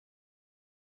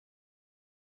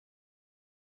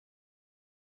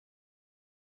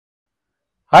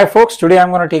Hi folks, today I'm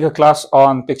going to take a class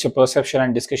on picture perception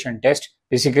and discussion test.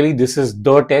 Basically, this is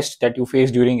the test that you face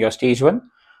during your stage 1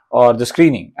 or the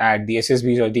screening at the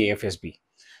SSBs or the FSB.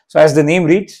 So as the name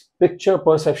reads, picture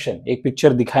perception, एक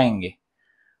picture दिखाएंगे,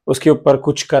 उसके ऊपर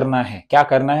कुछ करना है, क्या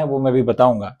करना है वो मैं भी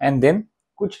बताऊंगा, and then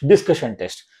कुछ discussion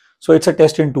test. So it's a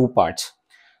test in two parts.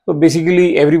 So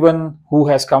basically everyone who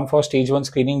has come for stage 1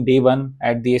 screening day 1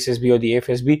 at the SSB or the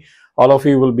FSB, all of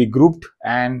you will be grouped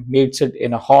and made sit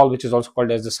in a hall which is also called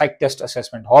as the psych test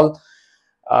assessment hall.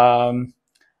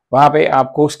 वहां पे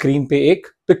आपको screen पे एक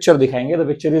picture दिखाएंगे. The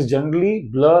picture is generally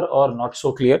blur और not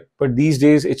so clear, but these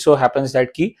days it so happens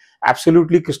that की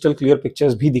absolutely crystal clear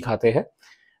pictures भी दिखाते हैं,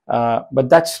 but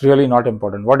that's really not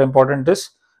important.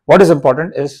 What is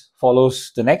important is follows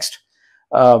the next.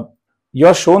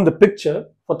 You're shown the picture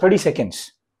for 30 seconds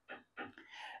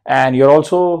and you're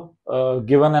also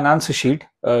given an answer sheet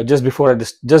just before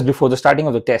the starting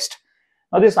of the test.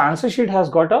 Now this answer sheet has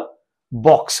got a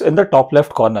box in the top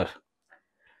left corner.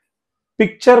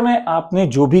 Picture में आपने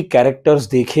जो भी characters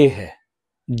देखे हैं,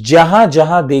 जहां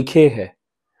जहां देखे हैं,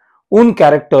 उन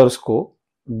कैरेक्टर्स को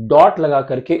डॉट लगा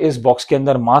करके इस बॉक्स के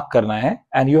अंदर मार्क करना है.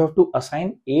 And you have to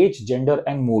assign as, gender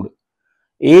and mood.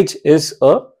 As is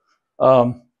a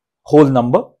whole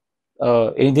number,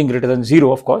 anything greater than 0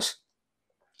 of course,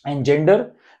 and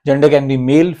gender can be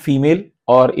male, female,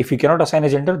 or if you cannot assign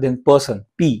a gender then person,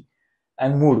 P,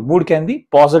 and mood can be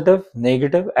positive,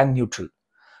 negative and neutral.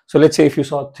 So let's say if you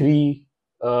saw 3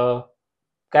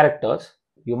 characters,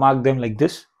 you mark them like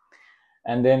this,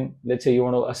 and then let's say you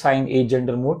want to assign age,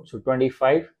 gender, mood, so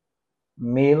 25,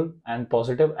 male and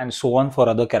positive, and so on for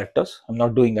other characters. I'm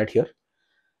not doing that here.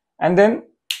 And then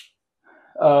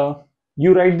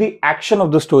you write the action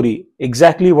of the story,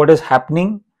 exactly what is happening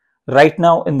right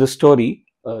now in the story,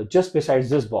 just besides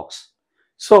this box.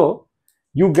 So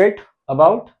you get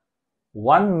about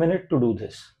 1 minute to do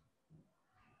this.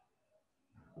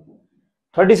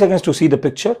 30 seconds to see the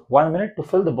picture, 1 minute to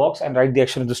fill the box and write the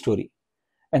action of the story.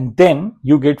 And then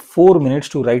you get 4 minutes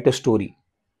to write a story.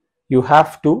 You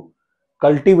have to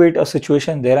cultivate a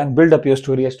situation there and build up your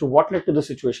story as to what led to the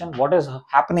situation, what is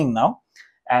happening now,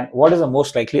 and what is the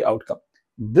most likely outcome.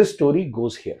 This story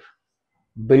goes here,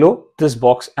 below this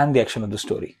box and the action of the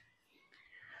story.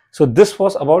 So this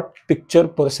was about picture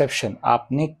perception.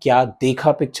 आपने क्या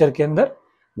देखा picture के अंदर,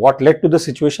 what led to the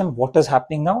situation, what is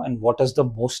happening now, and what is the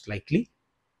most likely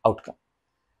outcome.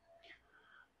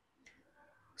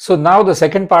 So now the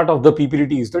second part of the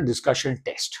PPDT is the discussion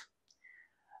test.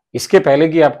 इसके पहले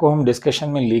कि आपको हम डिस्कशन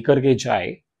में लेकर के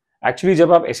जाए, एक्चुअली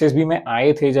जब आप एसएसबी में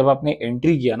आए थे, जब आपने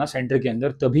एंट्री किया ना सेंटर के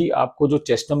अंदर, तभी आपको जो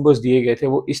चेस्ट नंबर्स दिए गए थे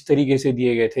वो इस तरीके से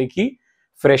दिए गए थे कि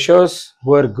freshers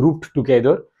were grouped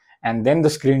together and then the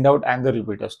screened out and the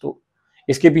repeaters. तो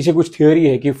इसके पीछे कुछ थ्योरी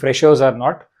है कि freshers are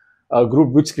not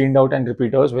grouped with screened out and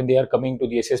repeaters when they are coming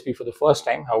to the SSB for the first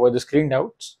time. However, the screened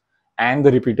outs and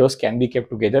the repeaters can be kept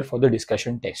together for the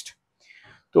discussion test.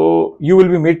 तो you will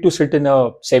be made to sit in a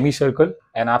semi-circle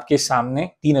and आपके सामने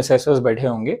 3 assessors बैठे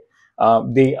होंगे.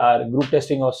 They are group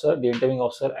testing officer, the interviewing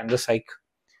officer and the psych.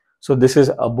 So this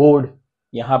is a board.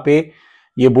 यहाँ पे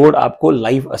ये board आपको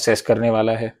live assess करने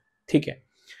वाला है, ठीक है.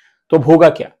 तो होगा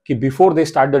क्या कि before they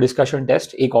start the discussion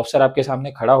test, एक ऑफिसर आपके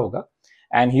सामने खड़ा होगा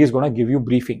and he is going to give you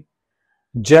briefing.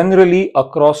 Generally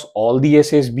across all the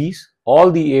SSBs,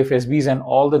 all the AFSBs and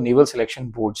all the naval selection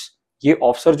boards, ये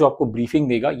ऑफिसर जो आपको ब्रीफिंग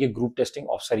देगा ये ग्रुप टेस्टिंग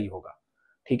ऑफिसर ही होगा,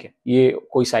 ठीक है. ये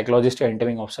कोई साइकोलॉजिस्ट या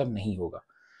इंटरव्यूइंग ऑफिसर नहीं होगा.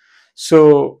 So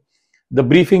the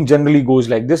briefing generally goes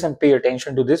like this, and pay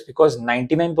attention to this because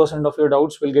 99% of your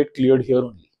doubts will get cleared here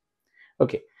only.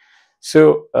 Okay. So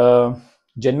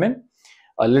gentlemen,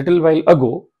 a little while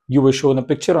ago you were shown a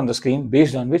picture on the screen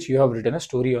based on which you have written a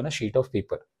story on a sheet of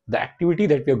paper. The activity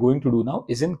that we are going to do now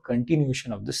is in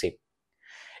continuation of the same.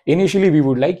 Initially, we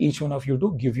would like each one of you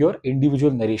to give your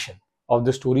individual narration of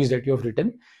the stories that you have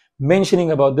written,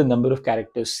 mentioning about the number of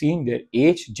characters seen, their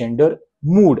age, gender,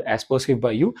 mood as perceived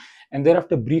by you, and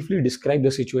thereafter briefly describe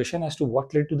the situation as to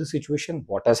what led to the situation,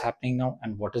 what is happening now,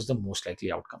 and what is the most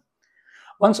likely outcome.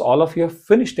 Once all of you have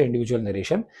finished the individual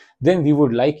narration, then we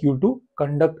would like you to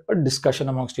conduct a discussion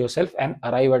amongst yourself and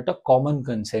arrive at a common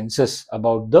consensus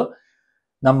about the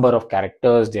number of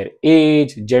characters, their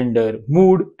age, gender,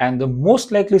 mood, and the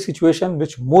most likely situation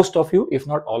which most of you, if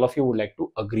not all of you, would like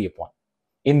to agree upon.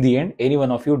 In the end, any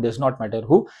one of you, does not matter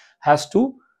who, has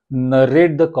to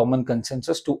narrate the common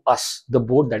consensus to us, the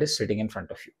board that is sitting in front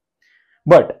of you.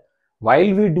 But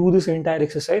while we do this entire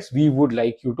exercise, we would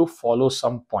like you to follow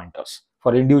some pointers.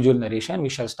 For individual narration, we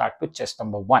shall start with chest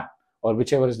number 1, or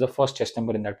whichever is the first chest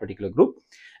number in that particular group,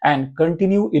 and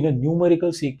continue in a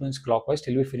numerical sequence clockwise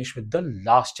till we finish with the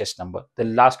last chest number, the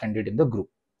last candidate in the group.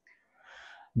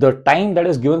 The time that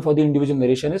is given for the individual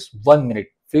narration is 1 minute,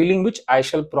 failing which I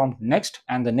shall prompt next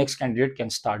and the next candidate can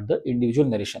start the individual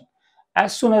narration.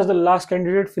 As soon as the last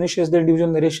candidate finishes the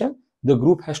individual narration, the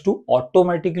group has to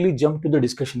automatically jump to the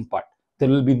discussion part. There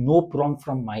will be no prompt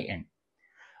from my end.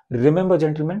 Remember,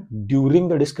 gentlemen, during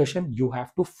the discussion, you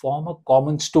have to form a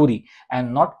common story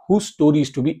and not whose story is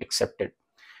to be accepted.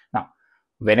 Now,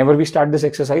 whenever we start this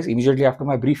exercise, immediately after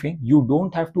my briefing, you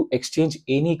don't have to exchange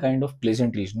any kind of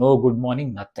pleasantries. No good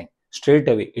morning, nothing. Straight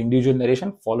away, individual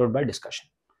narration followed by discussion.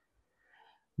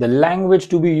 The language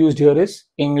to be used here is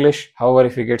English. However,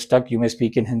 if you get stuck, you may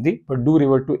speak in Hindi, but do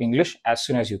revert to English as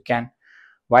soon as you can.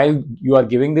 While you are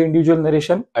giving the individual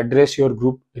narration, address your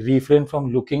group, refrain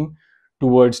from looking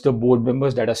towards the board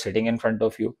members that are sitting in front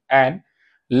of you, and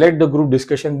let the group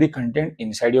discussion be content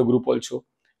inside your group also.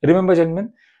 Remember,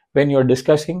 gentlemen, when you're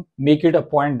discussing, make it a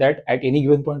point that at any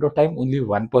given point of time, only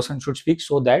one person should speak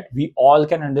so that we all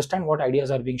can understand what ideas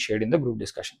are being shared in the group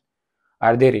discussion.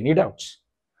 Are there any doubts?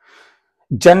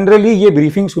 Generally, ये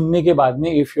briefing सुनने के बाद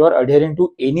में, if you are adhering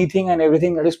to anything and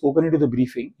everything that is spoken into the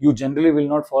briefing, you generally will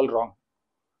not fall wrong.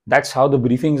 That's how the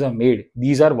briefings are made.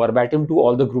 These are verbatim to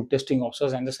all the group testing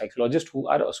officers and the psychologists who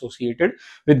are associated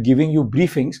with giving you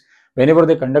briefings whenever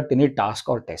they conduct any task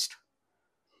or test.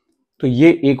 तो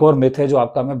ये एक और myth है जो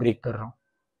आपका मैं break कर रहा हूं.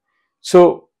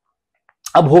 सो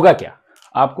अब होगा क्या,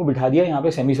 आपको बिठा दिया यहाँ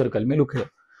पे सेमी सर्कल में, लुक है.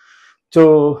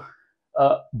 तो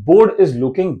board is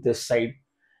looking this side.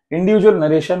 Individual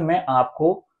narration में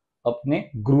आपको अपने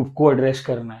ग्रुप को एड्रेस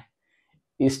करना है,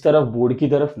 इस तरफ बोर्ड की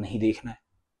तरफ नहीं देखना है.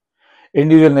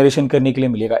 इंडिविजुअल नरेशन करने के लिए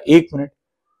मिलेगा 1 मिनट.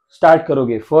 स्टार्ट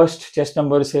करोगे फर्स्ट चेस्ट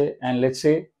नंबर से and let's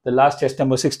say the last chest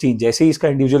number 16. जैसे ही इसका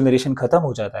इंडिविजुअल नरेशन खत्म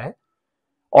हो जाता है,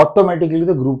 automatically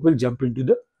the group will jump into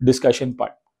the discussion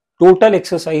part. Total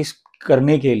exercise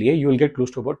करने के लिए you will get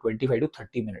close to about 25 to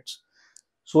 30 minutes.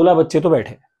 16 बच्चे तो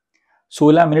बैठे,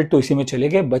 16 मिनट तो इसी में चले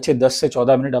गए. बचे 10 से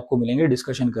 14 मिनट आपको मिलेंगे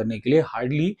डिस्कशन करने के लिए.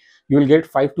 Hardly you will get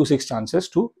 5 to 6 chances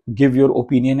to give your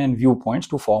opinion and view points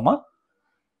to form a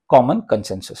common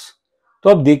consensus. तो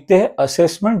अब देखते हैं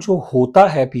असेसमेंट जो होता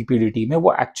है पीपीडीटी में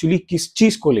वो एक्चुअली किस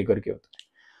चीज को लेकर के होता है.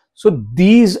 So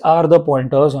these are the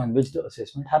pointers on which the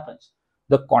assessment happens.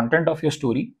 The content of your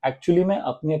story. Actually में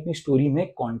अपनी स्टोरी में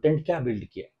कंटेंट क्या बिल्ड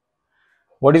किया है,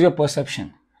 व्हाट इज योर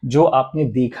परसेप्शन, जो आपने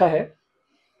देखा है,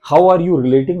 how are you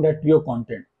relating that to your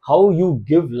content, how you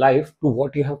give life to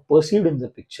what you have perceived in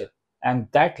the picture, and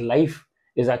that life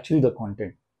is actually the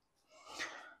content.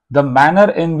 The manner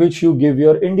in which you give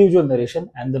your individual narration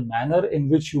and the manner in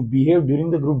which you behave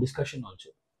during the group discussion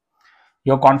also.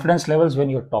 Your confidence levels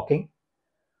when you're talking.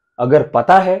 अगर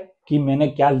पता है कि मैंने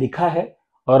क्या लिखा है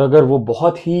और अगर वो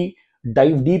बहुत ही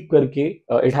डाइव डीप करके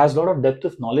it has lot of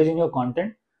depth of knowledge in your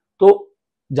content, तो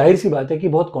जाहिर सी बात है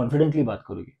कि बहुत कॉन्फिडेंटली बात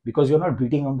करोगे because you're not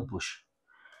beating on the bush.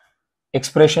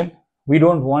 Expression. We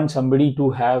don't want somebody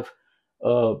to have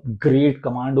great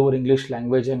command over English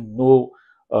language and know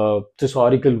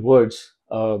thesaurical words.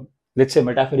 Let's say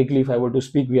metaphorically, if I were to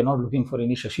speak, we are not looking for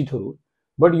any Shashi Tharoor,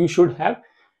 but you should have,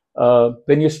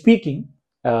 when you're speaking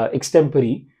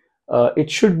extempore,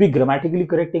 it should be grammatically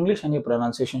correct English and your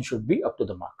pronunciation should be up to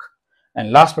the mark.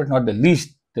 And last but not the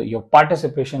least, your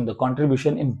participation, the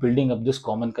contribution in building up this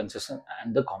common consensus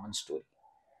and the common story.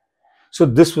 So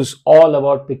this was all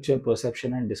about picture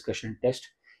perception and discussion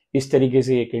test. इस तरीके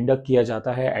से ये conduct किया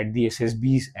जाता है at the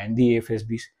SSBs and the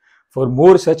AFSBs. For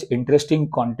more such interesting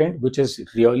content which is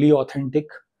really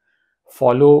authentic,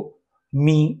 follow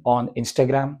me on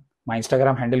Instagram. My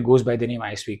Instagram handle goes by the name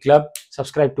ISV Club.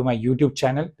 Subscribe to my YouTube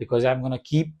channel because I'm going to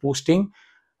keep posting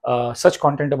such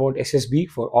content about SSB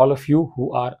for all of you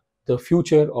who are the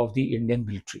future of the Indian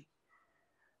military.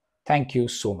 Thank you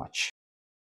so much.